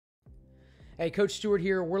Hey, Coach Stewart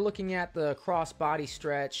here. We're looking at the cross body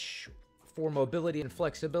stretch for mobility and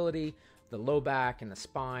flexibility, the low back and the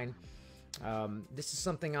spine. This is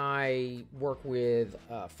something I work with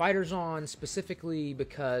fighters on specifically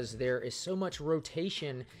because there is so much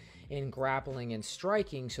rotation in grappling and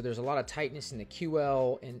striking, so there's a lot of tightness in the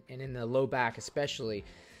QL and in the low back especially.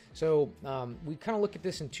 So we kind of look at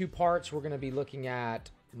this in two parts. We're going to be looking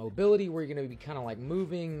at mobility, where you're going to be kind of like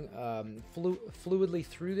moving fluidly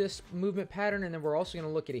through this movement pattern, and then we're also going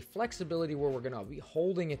to look at a flexibility where we're going to be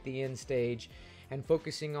holding at the end stage and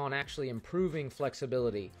focusing on actually improving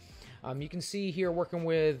flexibility. You can see here working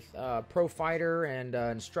with pro fighter and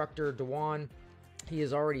instructor Dewan. He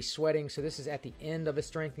is already sweating, so this is at the end of a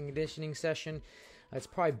strength and conditioning session. It's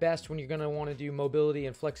probably best when you're going to want to do mobility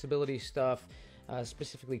and flexibility stuff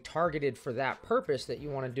specifically targeted for that purpose, that you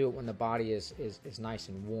want to do it when the body is nice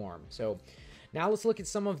and warm. So now let's look at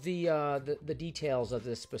some of the details of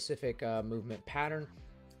this specific movement pattern.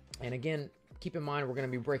 And again, keep in mind we're going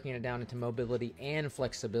to be breaking it down into mobility and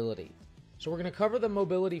flexibility. So we're going to cover the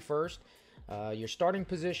mobility first. Your starting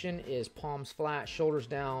position is palms flat, shoulders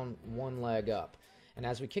down, one leg up. And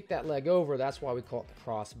as we kick that leg over, that's why we call it the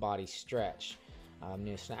cross body stretch.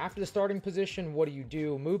 So after the starting position, what do you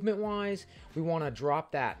do movement-wise? We want to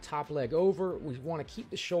drop that top leg over. We want to keep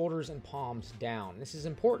the shoulders and palms down. This is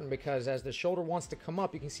important because as the shoulder wants to come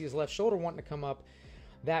up, you can see his left shoulder wanting to come up.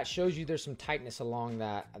 That shows you there's some tightness along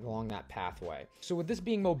that pathway. So with this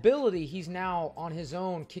being mobility, he's now on his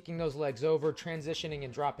own kicking those legs over, transitioning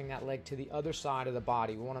and dropping that leg to the other side of the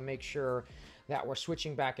body. We want to make sure that we're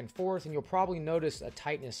switching back and forth, and you'll probably notice a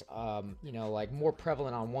tightness, like more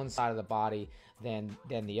prevalent on one side of the body than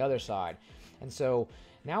the other side. And so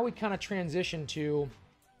now we kind of transition to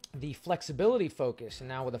the flexibility focus. And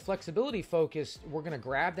now with the flexibility focus, we're going to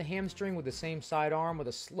grab the hamstring with the same side arm with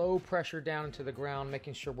a slow pressure down into the ground,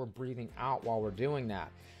 making sure we're breathing out while we're doing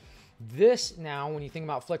that. This now, when you think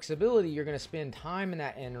about flexibility, you're going to spend time in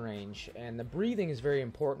that end range, and the breathing is very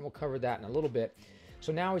important. We'll cover that in a little bit.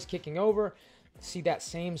 So now he's kicking over. See that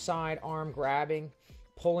same side arm grabbing,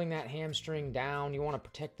 pulling that hamstring down. You want to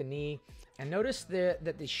protect the knee. And notice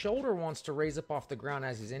that the shoulder wants to raise up off the ground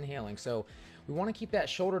as he's inhaling. So we want to keep that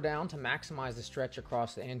shoulder down to maximize the stretch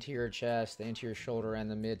across the anterior chest, the anterior shoulder, and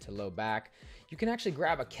the mid to low back. You can actually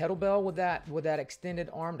grab a kettlebell with that extended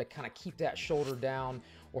arm to kind of keep that shoulder down,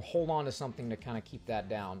 or hold on to something to kind of keep that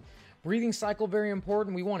down. Breathing cycle, very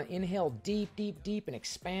important. We want to inhale deep, deep, deep and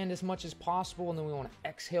expand as much as possible, and then we want to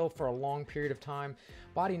exhale for a long period of time.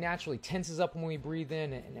 Body naturally tenses up when we breathe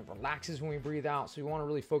in, and it relaxes when we breathe out, so we want to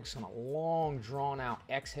really focus on a long, drawn-out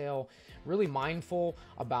exhale, really mindful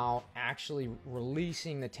about actually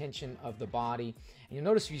releasing the tension of the body. And you'll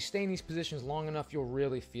notice if you stay in these positions long enough, you'll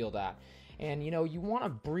really feel that. And you want to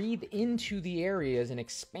breathe into the areas and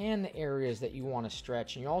expand the areas that you want to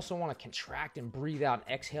stretch. And you also want to contract and breathe out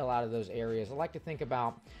and exhale out of those areas. I like to think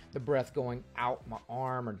about the breath going out my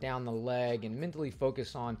arm or down the leg, and mentally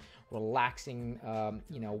focus on relaxing,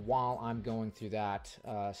 while I'm going through that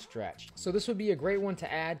stretch. So this would be a great one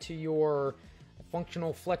to add to your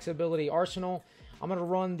functional flexibility arsenal. I'm going to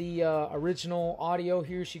run the original audio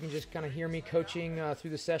here so you can just kind of hear me coaching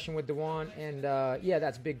through the session with Dewan. And yeah,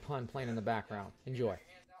 that's Big Pun playing in the background. Enjoy.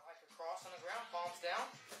 Hands out like a cross on the ground, palms down.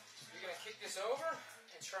 You're going to kick this over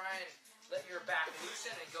and try and let your back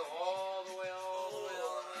loosen and go all the way over.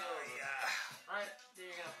 Yeah. All right, then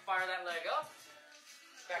you're going to fire that leg up,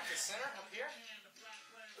 back to center, up here.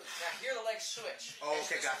 Now here the legs switch. Oh,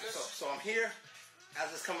 okay, gotcha. So I'm here,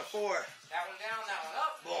 as it's coming forward. That one down, that one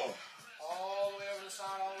up. Boom. All the way over the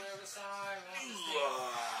side, all the way over the side.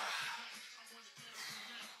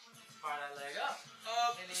 Fire that leg up.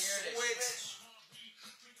 Up, in the air, switch.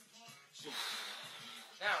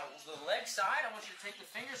 Now, the leg side, I want you to take the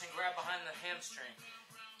fingers and grab behind the hamstring.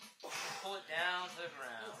 Pull it down to the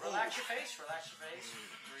ground. Relax your face, Breathe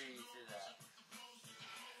through that.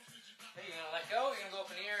 Okay, you're going to let go. You're going to go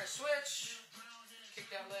up in the air and switch.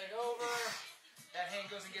 Kick that leg over. That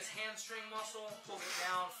hand goes and gets hamstring muscle, pulls it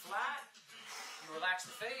down flat. You relax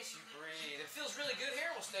the face, you breathe. If it feels really good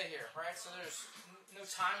here, we'll stay here, right? So there's no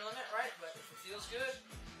time limit, right? But if it feels good,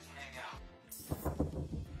 hang out.